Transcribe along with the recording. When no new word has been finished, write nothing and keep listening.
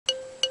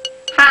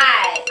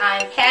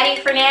I'm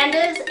Patty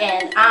Fernandez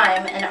and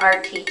I'm an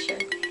art teacher.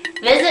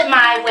 Visit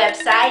my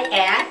website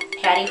at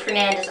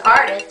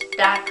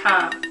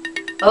pattyfernandezartist.com.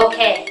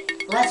 Okay,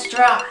 let's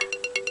draw.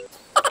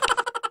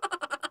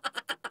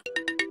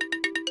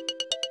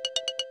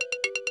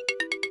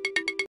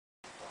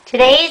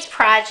 Today's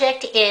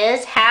project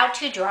is how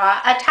to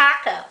draw a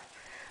taco.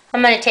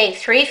 I'm going to take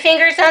 3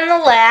 fingers on the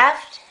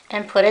left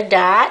and put a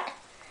dot,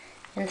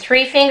 and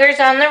 3 fingers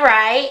on the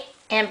right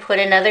and put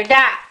another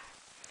dot.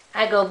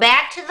 I go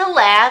back to the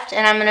left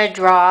and I'm going to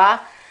draw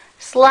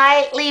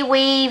slightly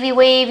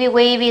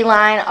wavy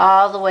line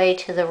all the way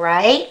to the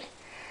right.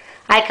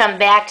 I come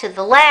back to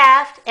the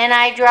left and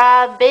I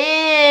draw a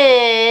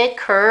big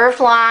curved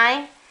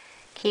line.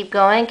 Keep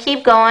going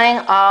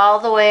all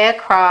the way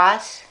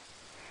across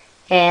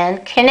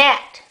and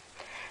connect.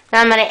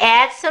 Now I'm going to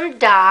add some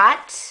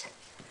dots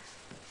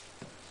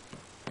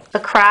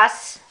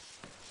across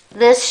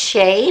this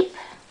shape.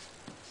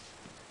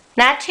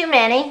 Not too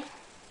many.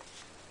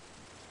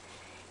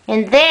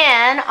 And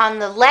then on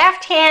the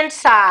left hand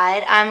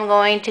side I'm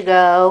going to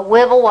go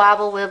wibble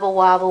wobble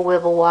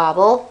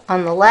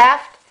on the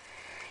left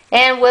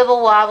and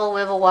wibble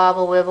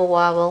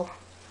wobble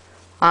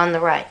on the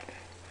right.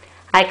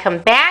 I come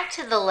back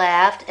to the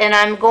left and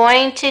I'm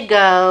going to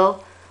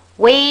go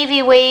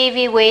wavy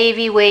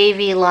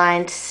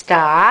line,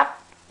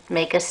 stop,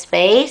 make a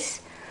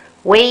space,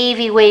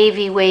 wavy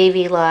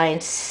line,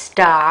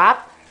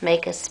 stop,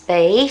 make a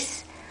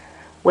space,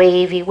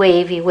 wavy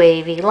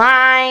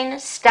line,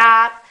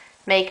 stop,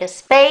 make a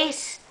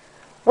space,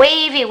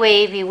 wavy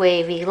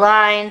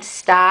line,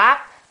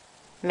 stop,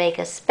 make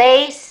a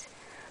space,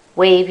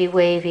 wavy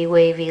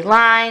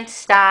line,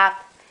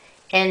 stop,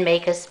 and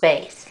make a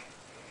space.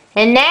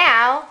 And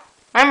now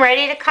I'm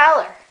ready to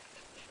color.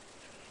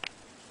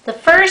 The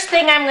first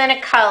thing I'm going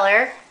to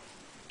color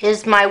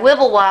is my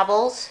wibble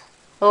wobbles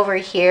over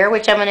here,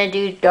 which I'm going to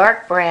do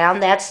dark brown.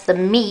 That's the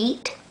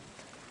meat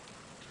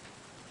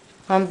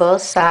on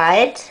both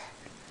sides.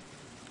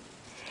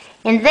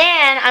 And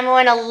then I'm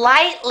going to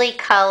lightly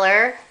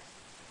color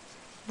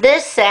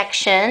this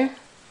section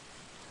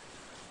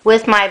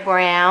with my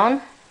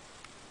brown.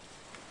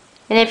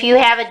 And if you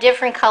have a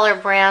different color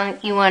brown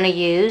you want to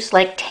use,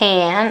 like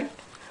tan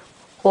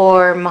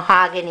or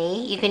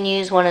mahogany, you can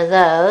use one of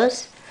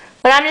those.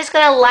 But I'm just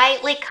going to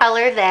lightly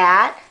color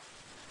that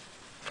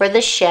for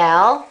the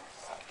shell.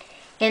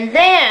 And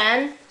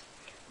then,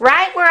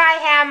 right where I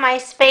have my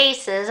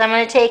spaces, I'm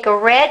going to take a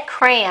red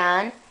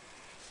crayon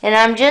and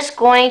I'm just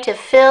going to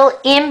fill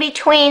in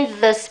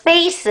between the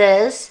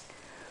spaces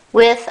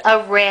with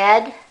a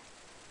red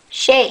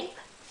shape.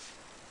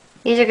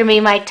 These are going to be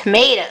my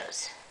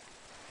tomatoes.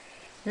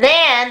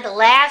 Then, the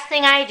last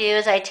thing I do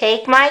is I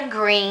take my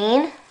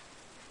green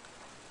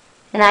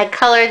and I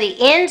color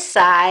the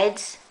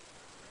insides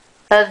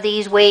of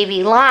these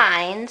wavy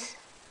lines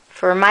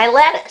for my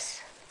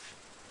lettuce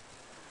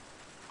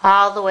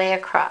all the way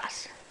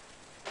across.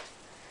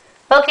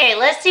 Okay,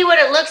 let's see what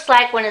it looks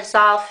like when it's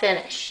all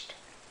finished.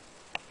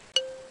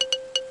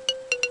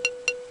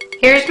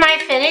 Here's my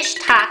finished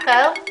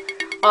taco,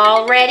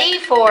 all ready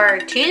for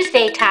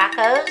Tuesday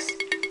tacos.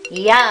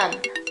 Yum!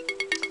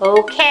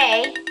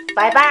 Okay,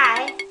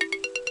 bye-bye.